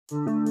Hey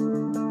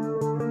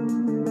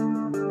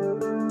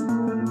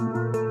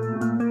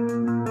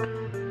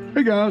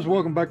guys,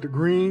 welcome back to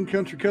Green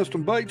Country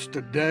Custom Baits.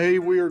 Today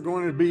we are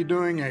going to be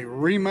doing a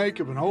remake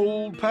of an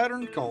old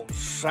pattern called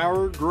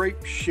Sour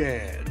Grape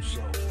Shad.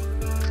 So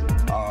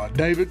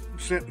David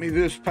sent me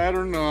this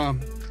pattern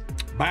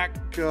back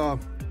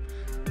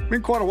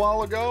been quite a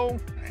while ago,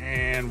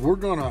 and we're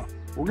gonna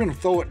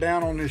throw it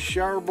down on this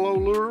shower blow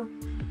lure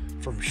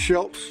from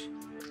Schultz.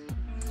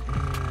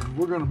 And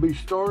we're gonna be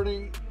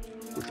starting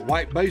with the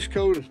white base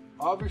coat,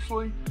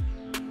 obviously,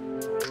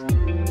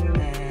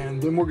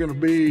 and then we're gonna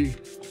be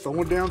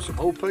throwing down some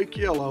opaque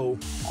yellow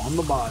on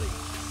the body.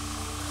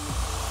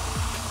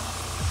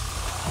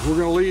 We're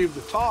gonna leave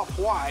the top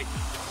white.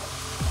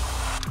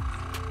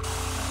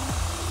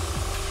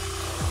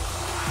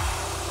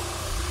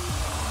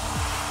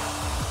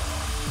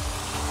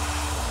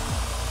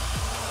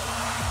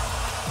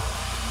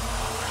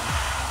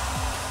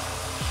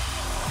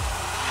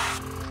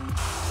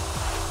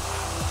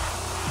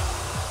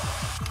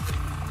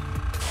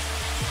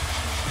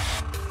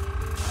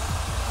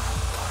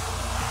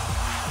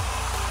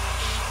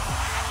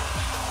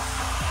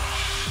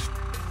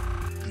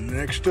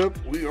 Next up,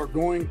 we are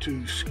going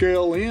to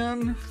scale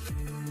in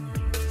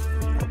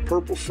our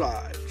purple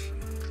sides.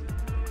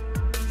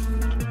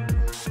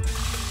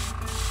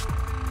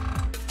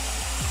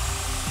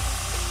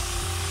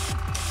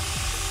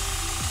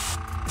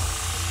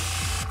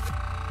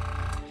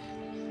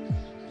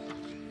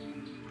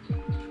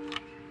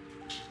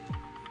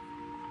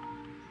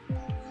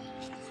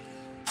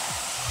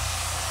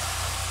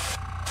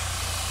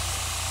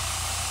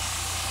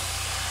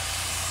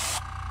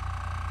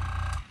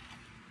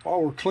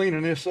 While we're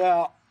cleaning this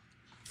out,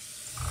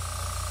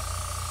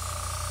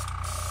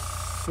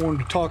 I wanted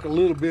to talk a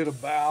little bit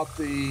about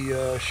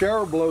the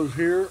shower blows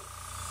here.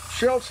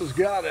 Schultz has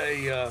got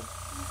a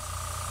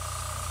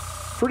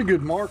pretty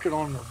good market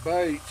on their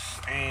baits,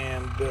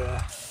 and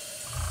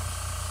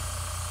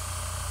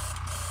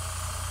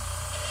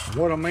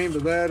what I mean to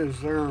that is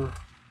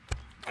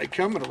they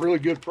come at a really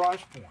good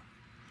price point.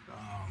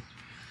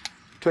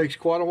 Takes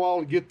quite a while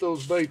to get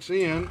those baits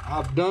in.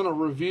 I've done a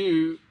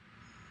review,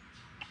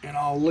 and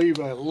I'll leave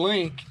a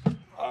link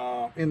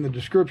in the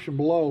description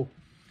below.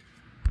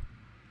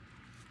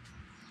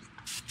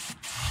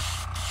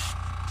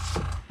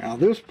 Now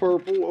this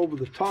purple over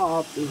the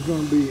top is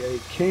going to be a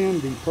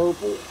candy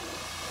purple.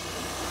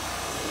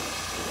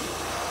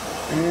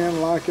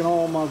 And like in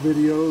all my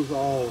videos,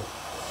 I'll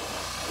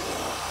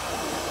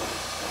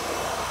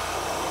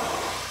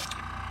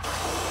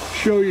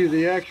show you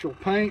the actual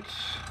paints.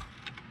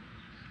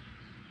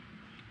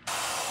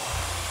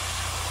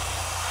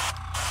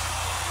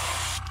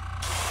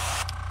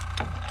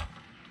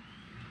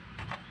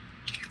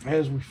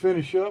 As we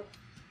finish up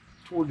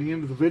toward the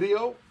end of the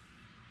video,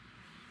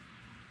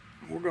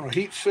 we're going to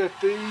heat set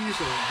these and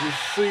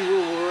just see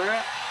where we're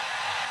at.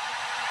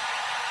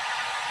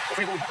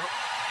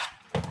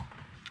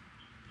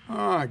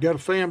 Alright, got a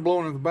fan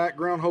blowing in the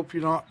background. Hope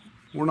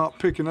we're not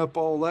picking up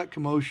all that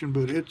commotion,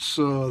 but it's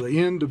the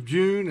end of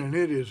June and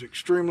it is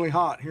extremely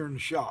hot here in the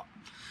shop.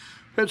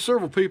 Had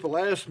several people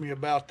ask me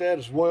about that,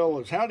 as well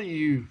as how do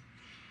you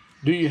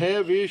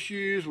have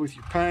issues with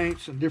your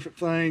paints and different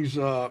things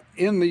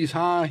in these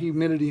high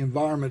humidity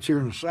environments here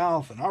in the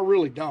South? And I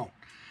really don't.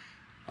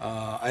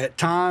 At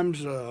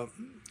times,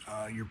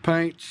 your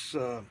paints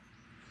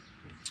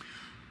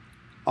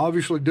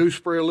obviously do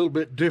spray a little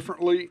bit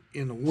differently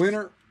in the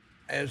winter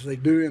as they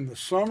do in the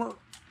summer.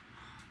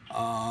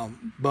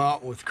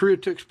 But with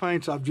Createx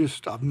paints,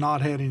 I've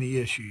not had any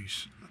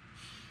issues.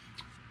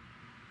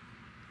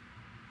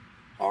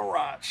 All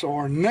right, so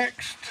our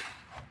next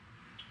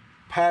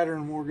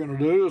pattern we're going to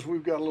do is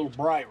we've got a little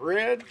bright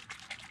red,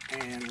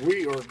 and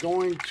we are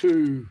going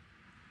to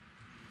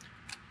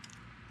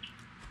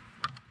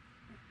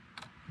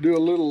do a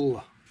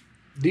little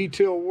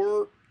detail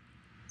work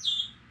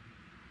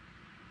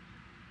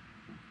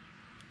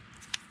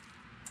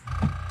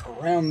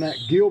around that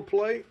gill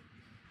plate.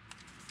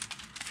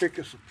 Pick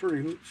us a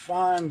pretty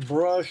fine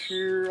brush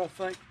here, I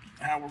think,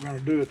 how we're going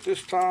to do it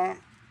this time.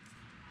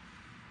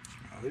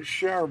 Now, this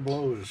shower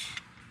blow is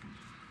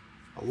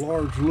a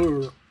large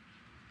lure,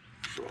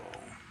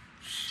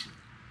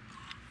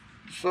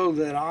 so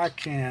that I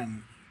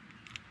can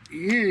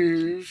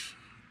use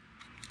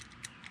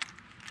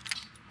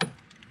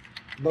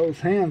both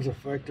hands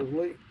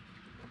effectively,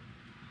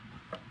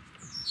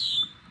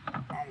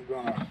 I'm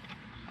gonna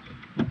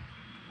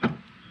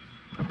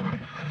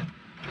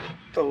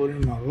throw it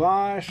in my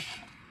vise,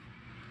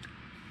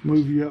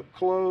 move you up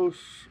close.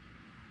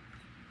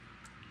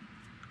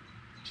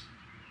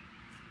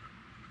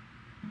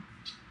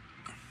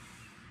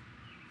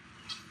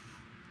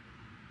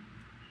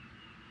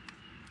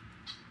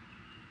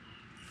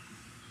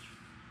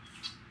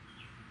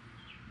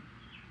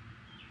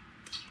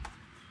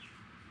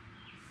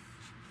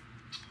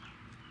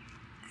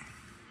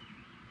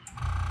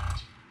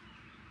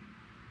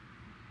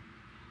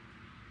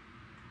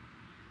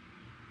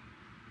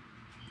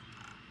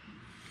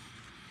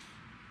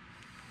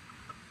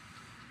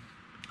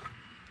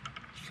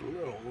 a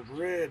little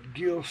red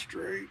gill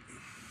straight.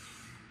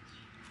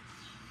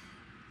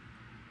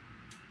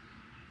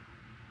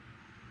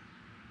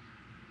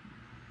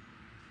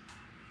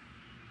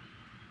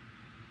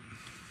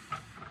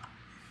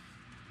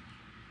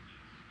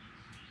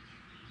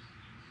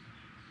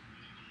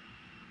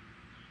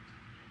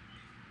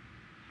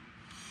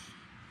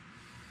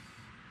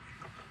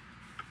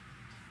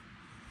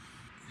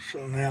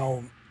 So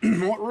now,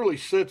 what really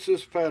sets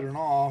this pattern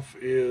off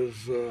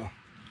is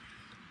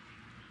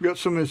got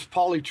some of this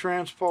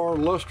polytranspar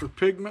luster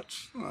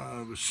pigments.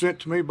 It was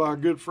sent to me by a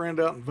good friend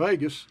out in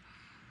Vegas.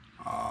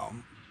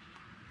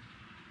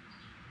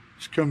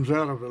 This comes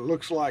out of, it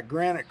looks like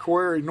Granite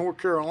Quarry, North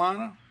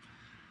Carolina.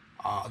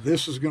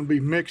 This is going to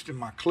be mixed in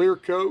my clear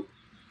coat,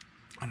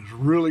 and it's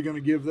really going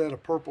to give that a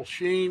purple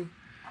sheen.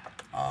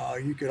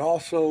 You could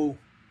also,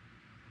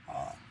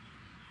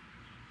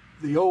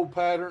 the old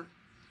pattern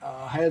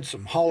had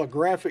some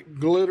holographic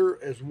glitter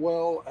as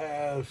well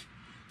as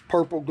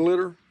purple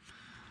glitter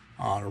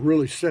to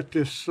really set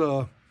this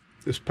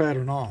this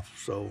pattern off.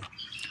 So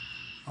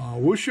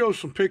we'll show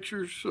some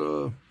pictures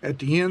at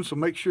the end, so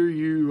make sure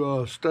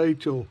you stay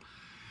till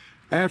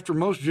after.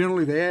 Most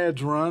generally the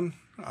ads run.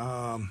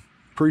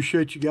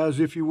 Appreciate you guys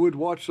if you would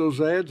watch those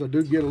ads. I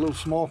do get a little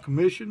small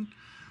commission.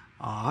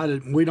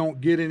 We don't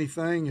get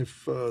anything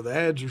if the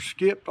ads are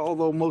skipped,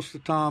 although most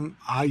of the time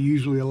I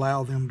usually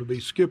allow them to be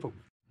skippable.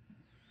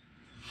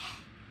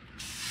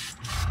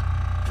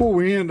 Before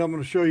we end, I'm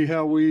going to show you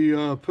how we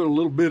put a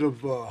little bit of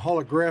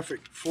holographic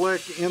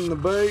fleck in the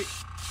bait,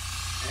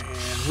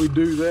 and we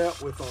do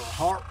that with our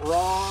hot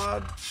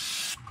rod,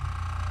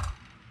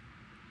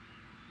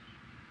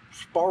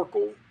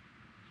 sparkle,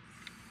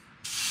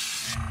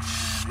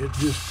 and it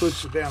just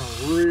puts it down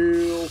a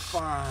real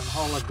fine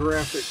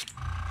holographic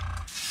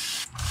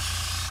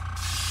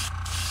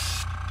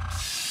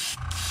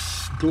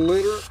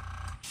glitter,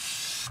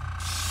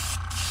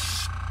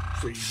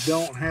 so you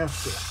don't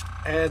have to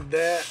add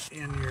that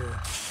in your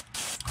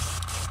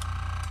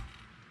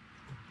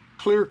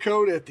clear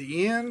coat at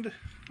the end.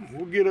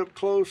 We'll get up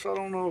close. I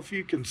don't know if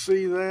you can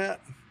see that.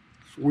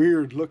 It's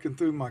weird looking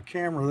through my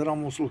camera. That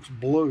almost looks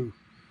blue.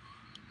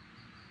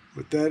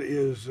 But that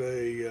is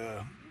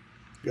a,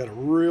 got a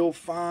real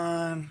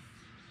fine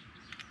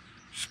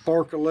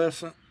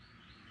sparklescent.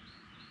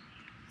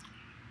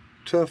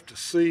 Tough to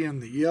see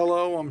in the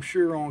yellow, I'm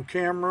sure, on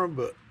camera,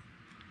 but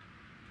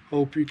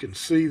hope you can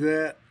see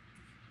that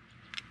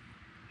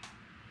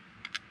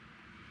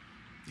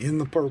in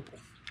the purple.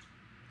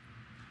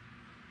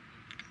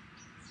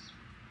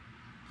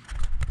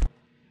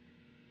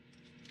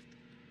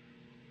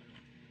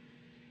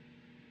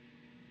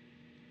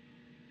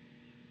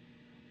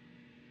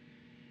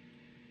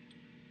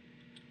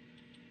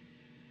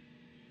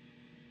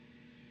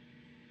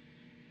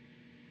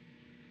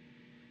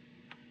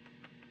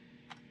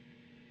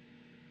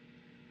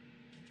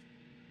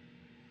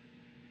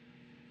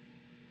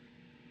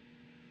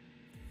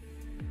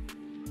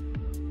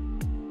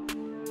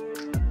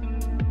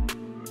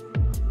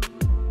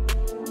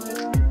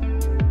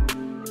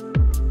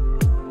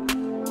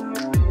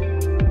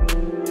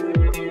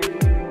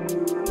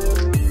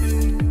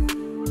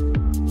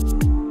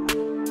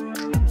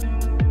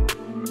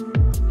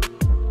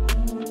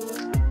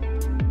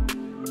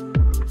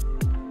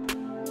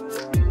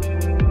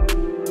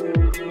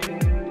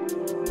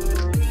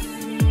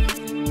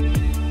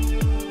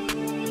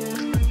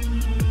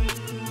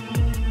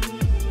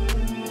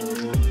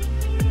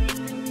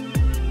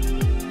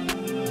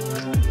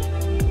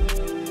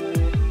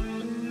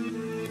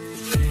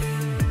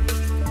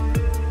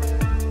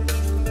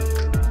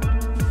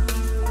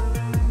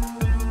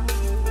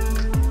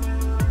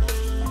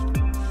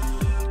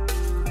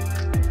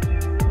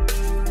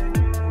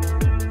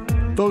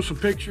 Throw some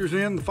pictures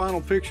in, the final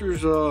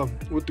pictures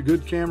with the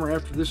good camera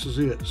after this is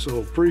it.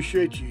 So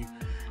appreciate you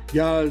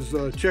guys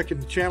checking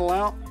the channel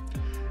out.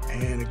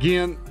 And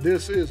again,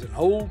 this is an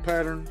old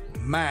pattern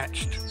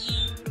matched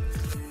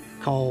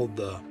called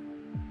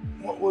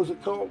what was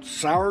it called?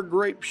 Sour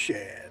Grape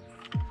Shad.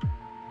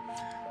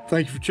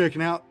 Thank you for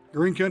checking out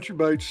Green Country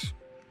Baits.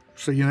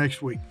 See you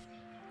next week.